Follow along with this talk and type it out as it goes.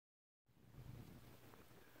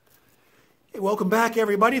Welcome back,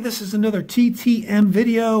 everybody. This is another TTM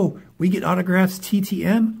video. We get autographs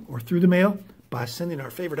TTM or through the mail by sending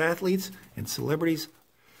our favorite athletes and celebrities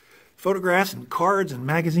photographs and cards and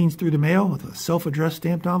magazines through the mail with a self-addressed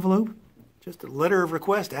stamped envelope. Just a letter of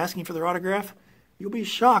request asking for their autograph. You'll be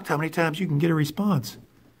shocked how many times you can get a response.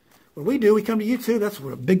 When we do, we come to you too. That's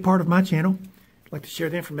a big part of my channel. I'd like to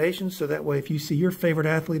share the information so that way if you see your favorite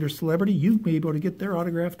athlete or celebrity, you'll be able to get their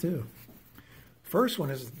autograph too. First one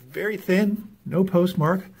is very thin, no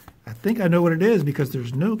postmark. I think I know what it is because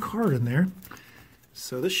there's no card in there.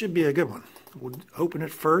 So this should be a good one. We'll open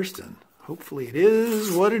it first and hopefully it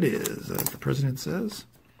is what it is, as the president says.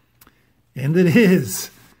 And it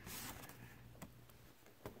is.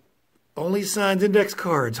 Only signed index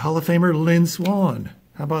cards, Hall of Famer Lynn Swann.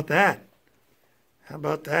 How about that? How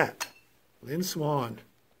about that? Lynn Swann.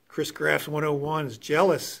 Chris Graff's 101 is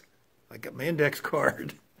jealous. I got my index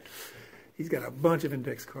card. He's got a bunch of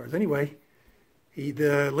index cards. Anyway,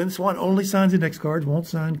 Lynn Swann only signs index cards, won't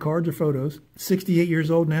sign cards or photos. 68 years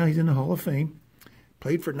old now. He's in the Hall of Fame.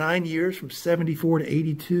 Played for 9 years from 74 to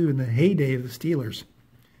 82 in the heyday of the Steelers.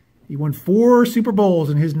 He won 4 Super Bowls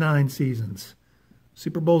in his 9 seasons.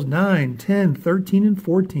 Super Bowls 9, 10, 13, and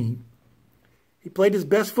 14. He played his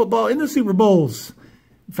best football in the Super Bowls.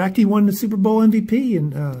 In fact, he won the Super Bowl MVP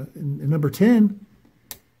in number 10.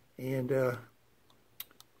 And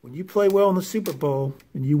when you play well in the Super Bowl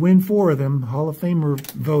and you win 4 of them, Hall of Famer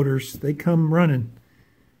voters, they come running.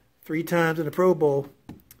 3 times in the Pro Bowl,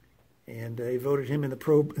 and they voted him in the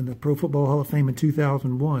Pro Football Hall of Fame in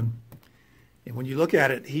 2001. And when you look at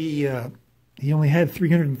it, he only had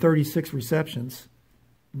 336 receptions.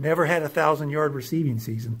 Never had a 1,000-yard receiving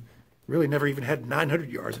season. Really never even had 900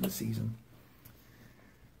 yards in a season.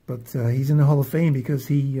 But he's in the Hall of Fame because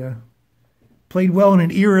he played well in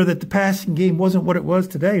an era that the passing game wasn't what it was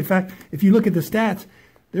today. In fact, if you look at the stats,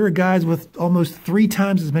 there are guys with almost 3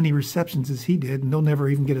 times as many receptions as he did, and they'll never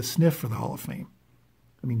even get a sniff for the Hall of Fame.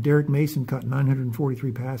 I mean, Derek Mason caught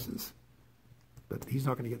 943 passes, but he's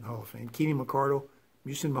not going to get in the Hall of Fame. Keenan McCardle,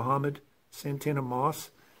 Muhsin Muhammad, Santana Moss,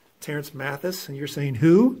 Terrence Mathis, and you're saying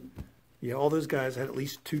who? Yeah, all those guys had at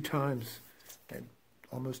least 2 times, and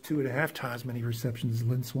almost 2.5 times many receptions as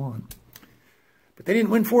Lynn Swann. But they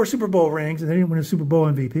didn't win 4 Super Bowl rings, and they didn't win a Super Bowl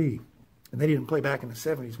MVP. And they didn't play back in the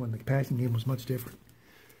 70s when the passing game was much different.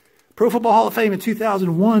 Pro Football Hall of Fame in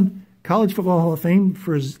 2001, College Football Hall of Fame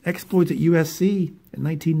for his exploits at USC in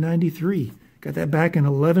 1993. Got that back in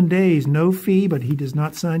 11 days, no fee, but he does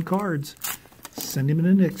not sign cards. Send him an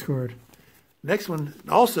index card. Next one,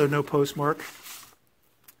 also no postmark,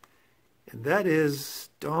 and that is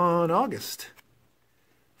Don August.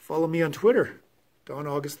 Follow me on Twitter, Don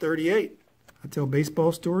August 38. I tell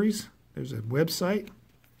baseball stories. There's a website.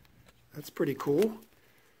 That's pretty cool.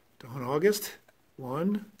 Don August,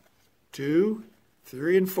 1, 2,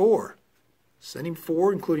 3, and 4. Send him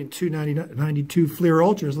 4, including 2 92 Fleer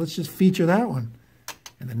Ultras. Let's just feature that one.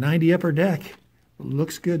 And the 90 Upper Deck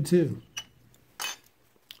looks good too.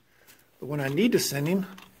 The one I need to send him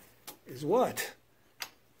is what?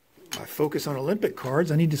 My focus on Olympic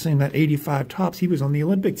cards. I need to send him that 85 Topps. He was on the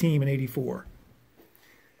Olympic team in 84.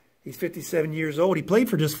 He's 57 years old. He played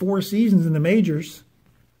for just 4 seasons in the majors,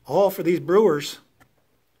 all for these Brewers.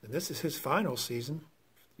 And this is his final season.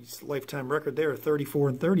 His lifetime record there of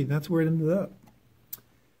 34-30. That's where it ended up.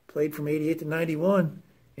 Played from 88 to 91.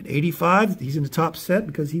 In 85, he's in the top set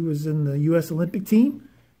because he was in the U.S. Olympic team.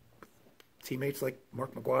 Teammates like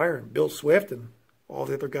Mark McGuire and Bill Swift and all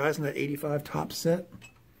the other guys in that 85 top set.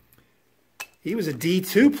 He was a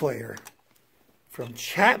D2 player from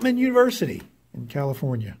Chapman University in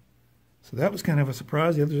California. So that was kind of a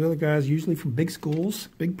surprise. The other guys usually from big schools,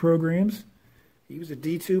 big programs. He was a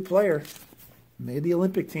D2 player. Made the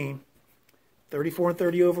Olympic team.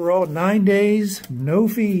 34-30 overall. 9 days, no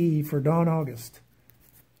fee for Don August.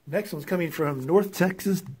 Next one's coming from North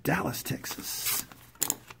Texas, Dallas, Texas.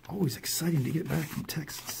 Always exciting to get back from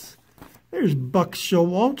Texas. There's Buck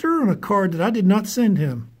Showalter on a card that I did not send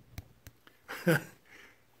him.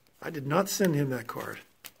 I did not send him that card.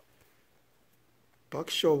 Buck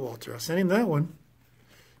Showalter. I sent him that one.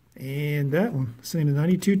 And that one. I sent him the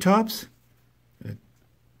 92 Topps.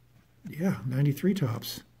 Yeah, 93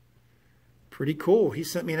 Topps. Pretty cool. He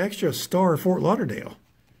sent me an extra star of Fort Lauderdale.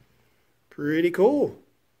 Pretty cool.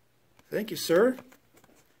 Thank you, sir.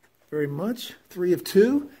 Very much. 3 of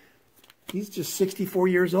 2. He's just 64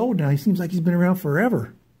 years old now. He seems like he's been around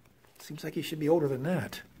forever. Seems like he should be older than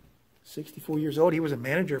that. 64 years old. He was a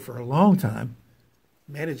manager for a long time.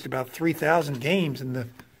 Managed about 3,000 games in the,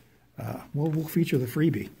 we'll feature the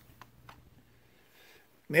freebie.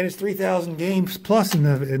 Managed 3,000 games plus in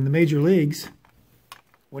the major leagues.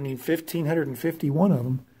 winning 1,551 of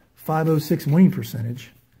them, 506 winning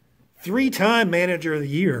percentage. 3-time manager of the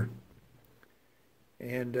year.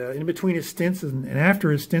 And in between his stints and after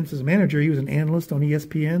his stints as manager, he was an analyst on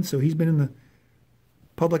ESPN, so he's been in the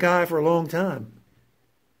public eye for a long time.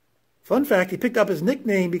 Fun fact, he picked up his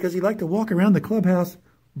nickname because he liked to walk around the clubhouse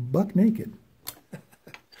buck naked.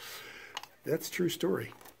 That's a true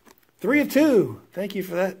story. 3 of 2. Thank you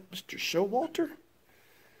for that, Mr. Showalter.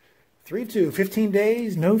 3 of 2. 15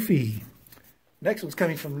 days, no fee. Next one's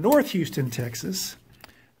coming from North Houston, Texas.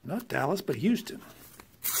 Not Dallas, but Houston.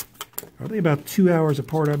 Are they about 2 hours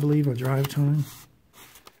apart, I believe, on drive time?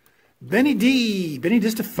 Benny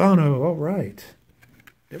Distefano. All right.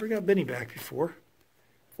 Never got Benny back before.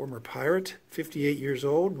 Former Pirate, 58 years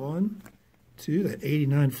old. 1, 2, that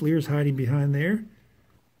 89 Fleers hiding behind there.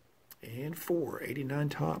 And 4, 89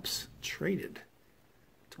 tops. Traded.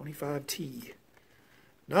 25T.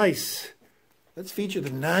 Nice. Let's feature the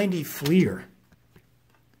 90 Fleer.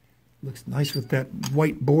 Looks nice with that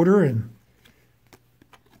white border and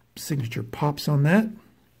signature pops on that.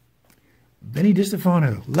 Benny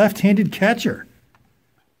Distefano, left-handed catcher.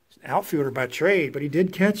 He's an outfielder by trade, but he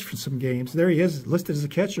did catch for some games. There he is, listed as a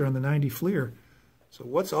catcher on the 90 Fleer. So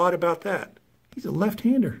what's odd about that? He's a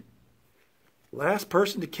left-hander. Last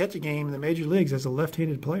person to catch a game in the major leagues as a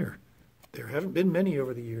left-handed player. There haven't been many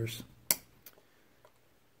over the years.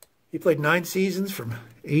 He played 9 seasons from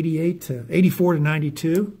 84 to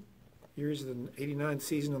 92. Here's the 89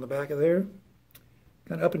 season on the back of there.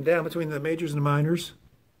 Kind of up and down between the majors and the minors.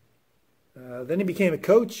 Then he became a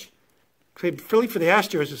coach. Played Philly for the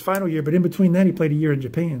Astros his final year, but in between that he played a year in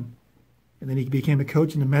Japan. And then he became a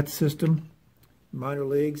coach in the Mets system, minor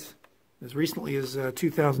leagues. As recently as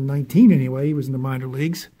 2019 anyway, he was in the minor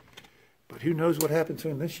leagues. But who knows what happened to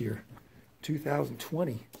him this year,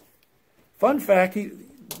 2020. Fun fact, he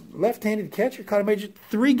left-handed catcher, caught a major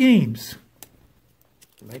 3 games.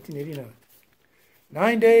 1989.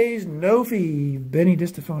 9 days, no fee, Benny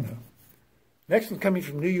Distefano. Next one coming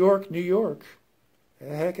from New York, New York.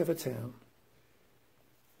 A heck of a town.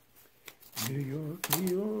 New York,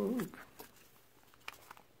 New York.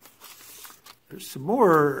 There's some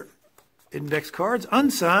more index cards,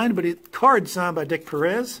 unsigned, but cards signed by Dick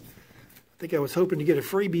Perez. I think I was hoping to get a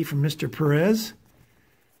freebie from Mr. Perez.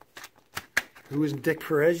 Who isn't Dick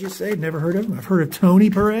Perez, you say? Never heard of him. I've heard of Tony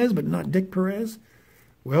Perez, but not Dick Perez.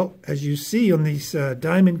 Well, as you see on this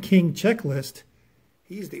Diamond King checklist,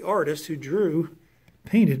 he's the artist who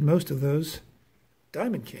painted most of those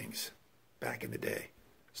Diamond Kings back in the day.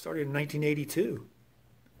 Started in 1982.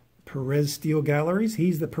 Perez Steel Galleries.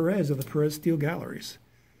 He's the Perez of the Perez Steel Galleries.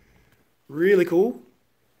 Really cool.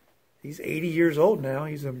 He's 80 years old now.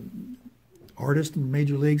 He's an artist in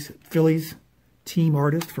Major Leagues, Phillies team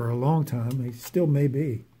artist for a long time. He still may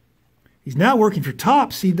be. He's now working for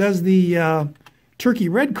Topps. He does the Turkey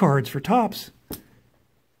Red cards for Topps. At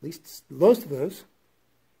least most of those.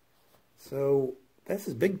 So that's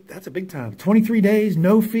a big time. 23 days,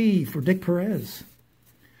 no fee for Dick Perez.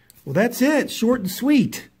 Well, that's it. Short and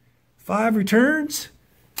sweet. 5 returns.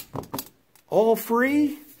 All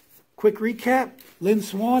free. Quick recap. Lynn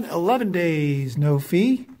Swann, 11 days, no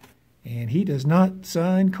fee. And he does not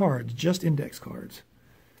sign cards, just index cards.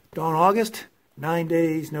 Don August, 9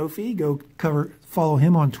 days, no fee. Go follow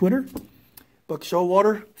him on Twitter. Buck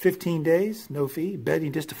Showalter, 15 days, no fee.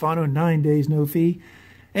 Benny Distefano, 9 days, no fee.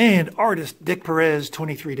 And artist Dick Perez,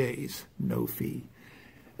 23 days, no fee.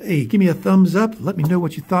 Hey, give me a thumbs up. Let me know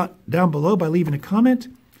what you thought down below by leaving a comment.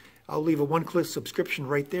 I'll leave a one-click subscription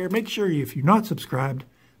right there. Make sure if you're not subscribed,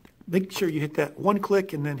 make sure you hit that one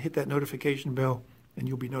click and then hit that notification bell, and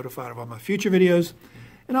you'll be notified of all my future videos.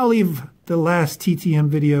 And I'll leave the last TTM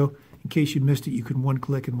video in case you missed it. You can one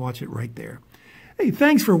click and watch it right there. Hey,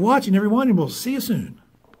 thanks for watching, everyone, and we'll see you soon.